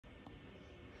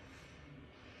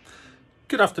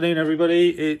Good afternoon,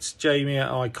 everybody. It's Jamie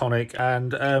at Iconic,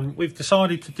 and we've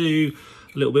decided to do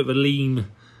a little bit of a lean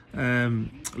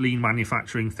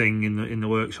manufacturing thing in the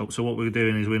workshop. So what we're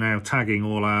doing is we're now tagging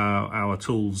all our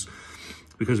tools,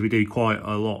 because we do quite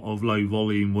a lot of low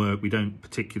volume work. We don't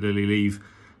particularly leave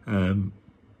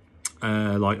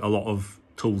like a lot of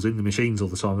tools in the machines all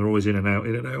the time. They're always in and out,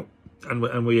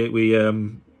 and we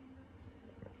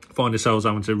find ourselves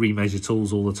having to remeasure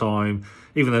tools all the time,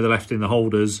 even though they're left in the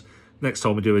holders. Next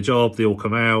time we do a job, they all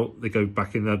come out, they go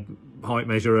back in the height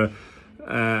measurer,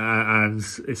 and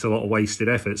it's a lot of wasted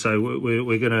effort. So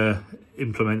we're going to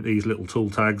implement these little tool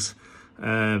tags,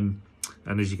 and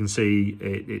as you can see,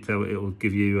 it will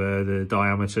give you the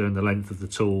diameter and the length of the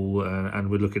tool,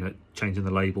 and we're looking at changing the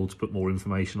label to put more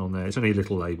information on there. It's only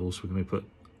little labels, so we're going to put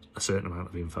a certain amount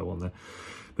of info on there.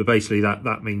 But basically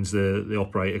that means the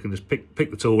operator can just pick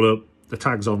the tool up, the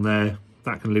tag's on there,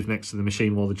 that can live next to the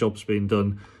machine while the job's being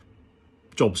done.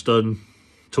 Job's done,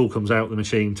 tool comes out the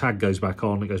machine, tag goes back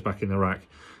on, it goes back in the rack,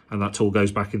 and that tool goes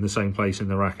back in the same place in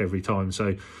the rack every time.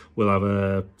 So we'll have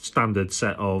a standard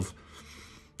set of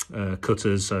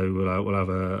cutters. So we'll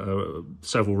have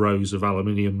several rows of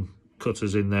aluminium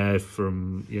cutters in there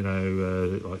from, you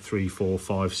know, like 3, 4,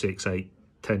 5, 6, 8,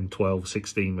 10, 12,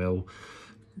 16 mil,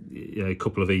 you know, a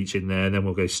couple of each in there. And then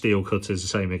we'll go steel cutters, the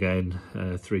same again,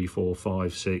 3, 4,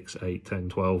 5, 6, 8, 10,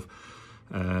 12.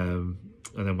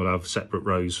 And then we'll have separate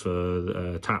rows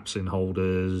for taps in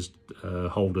holders,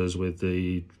 holders with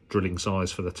the drilling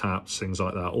size for the taps, things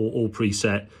like that, all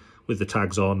preset with the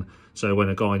tags on. So when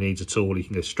a guy needs a tool, he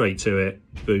can go straight to it,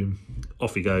 boom,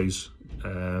 off he goes.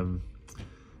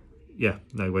 Yeah,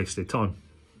 no wasted time,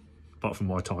 apart from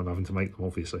my time having to make them,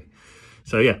 obviously.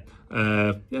 So yeah,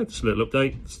 just a little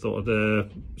update. Just thought I'd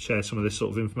share some of this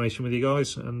sort of information with you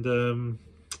guys, and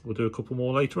we'll do a couple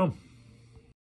more later on.